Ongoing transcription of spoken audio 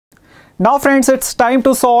Now friends, it's time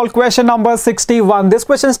to solve question number 61. This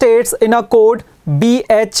question states in a code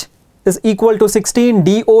BH is equal to 16,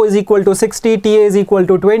 DO is equal to 60, TA is equal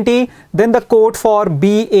to 20, then the code for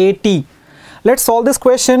BAT. Let's solve this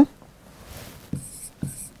question.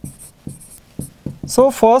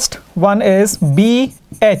 So first one is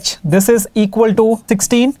BH. This is equal to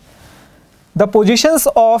 16. The positions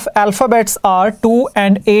of alphabets are 2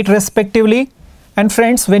 and 8 respectively. And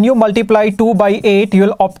friends, when you multiply 2 by 8, you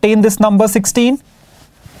will obtain this number 16.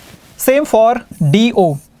 Same for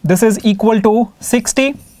DO. This is equal to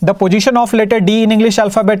 60. The position of letter D in English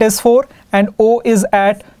alphabet is 4 and O is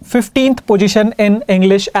at 15th position in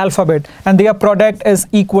English alphabet, and their product is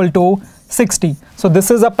equal to 60. So this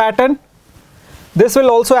is a pattern. This will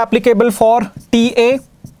also applicable for TA.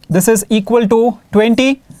 This is equal to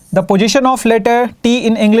 20. The position of letter T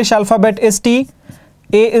in English alphabet is T.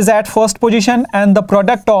 A is at first position and the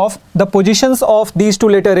product of the positions of these two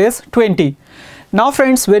letters is 20. Now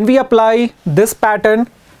friends, when we apply this pattern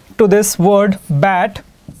to this word BAT,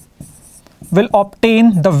 will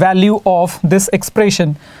obtain the value of this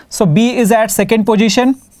expression. So B is at second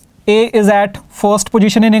position, A is at first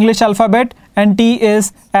position in English alphabet, and T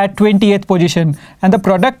is at 20th position, and the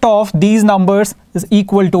product of these numbers is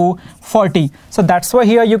equal to 40. So that's why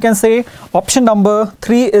here you can say option number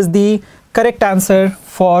 3 is the correct answer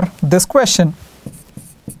for this question.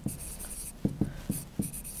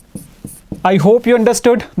 I hope you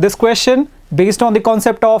understood this question based on the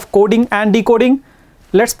concept of coding and decoding.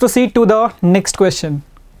 Let's proceed to the next question.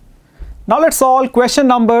 Now let's solve question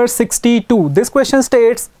number 62. This question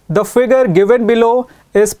states the figure given below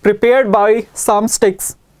is prepared by some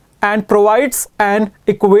sticks and provides an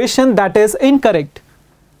equation that is incorrect.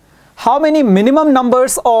 How many minimum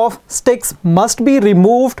numbers of sticks must be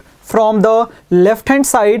removed from the left hand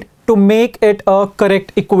side to make it a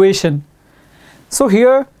correct equation? So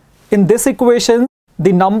here in this equation,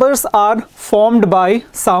 the numbers are formed by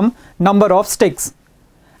some number of sticks.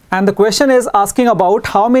 And the question is asking about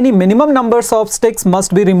how many minimum numbers of sticks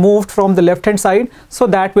must be removed from the left hand side, so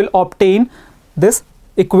that will obtain this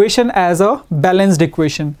equation as a balanced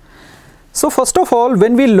equation. So first of all,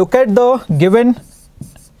 when we look at the given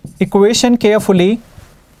equation carefully,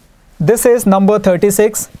 this is number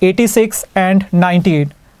 36, 86 and 98.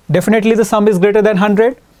 Definitely the sum is greater than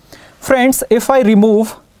 100. Friends, if I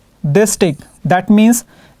remove this stick, that means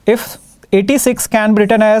if 86 can be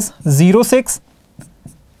written as 06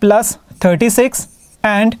 plus 36,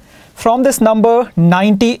 and from this number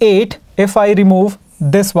 98 if I remove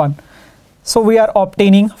this one, so we are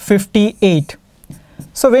obtaining 58.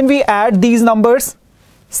 So when we add these numbers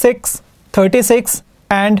 6, 36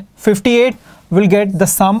 and 58, we'll get the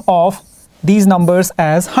sum of these numbers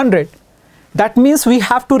as 100. That means we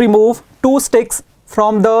have to remove 2 sticks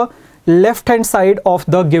from the left hand side of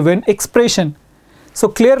the given expression. So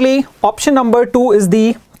clearly option number 2 is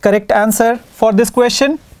the correct answer for this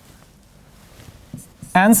question.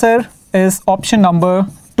 Answer is option number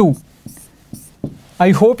 2. I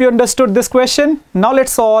hope you understood this question. Now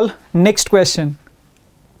let's solve next question.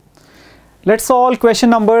 Let's solve question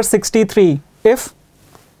number 63. If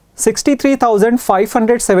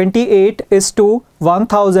 63,578 is to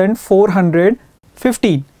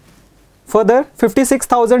 1,415. Further,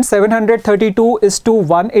 56,732 is to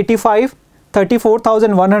 185.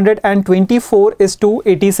 34,124 is to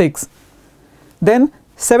 86. Then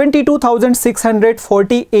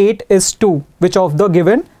 72,648 is to which of the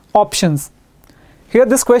given options? Here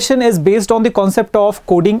this question is based on the concept of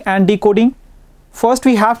coding and decoding. First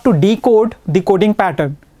we have to decode the coding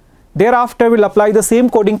pattern. Thereafter we'll apply the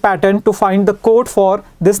same coding pattern to find the code for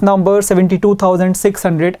this number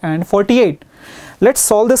 72,648. Let's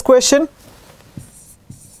solve this question.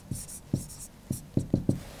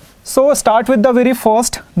 So start with the very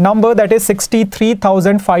first number, that is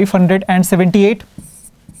 63,578.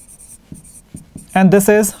 And this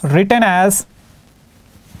is written as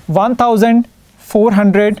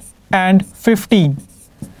 1,415.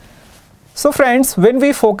 So friends, when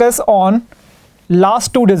we focus on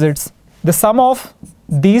last 2 digits, the sum of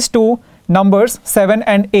these two numbers 7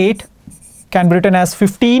 and 8 can be written as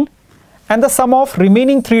 15, and the sum of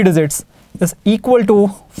remaining 3 digits is equal to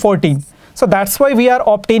 14. So that's why we are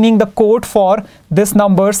obtaining the code for this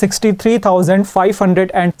number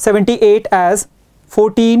 63,578 as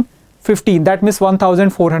 1415. That means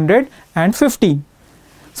 1,415.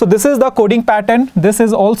 So this is the coding pattern. This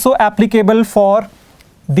is also applicable for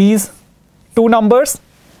these 2 numbers.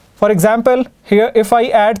 For example, here if I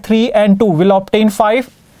add 3 and 2 will obtain 5.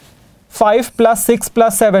 5 plus 6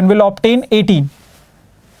 plus 7 will obtain 18.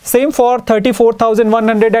 Same for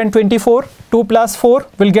 34,124. 2 plus 4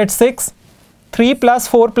 will get 6. 3 plus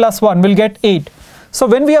 4 plus 1 will get 8. So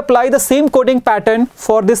when we apply the same coding pattern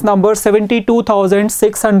for this number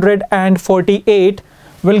 72,648,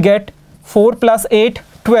 we'll get 4 plus 8,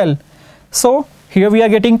 12. So here we are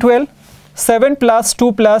getting 12. 7 plus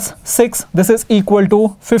 2 plus 6, this is equal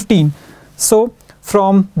to 15. So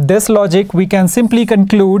from this logic, we can simply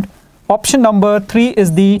conclude option number 3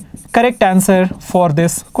 is the correct answer for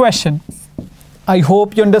this question. I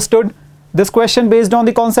hope you understood this question based on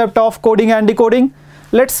the concept of coding and decoding.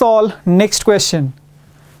 Let's solve next question.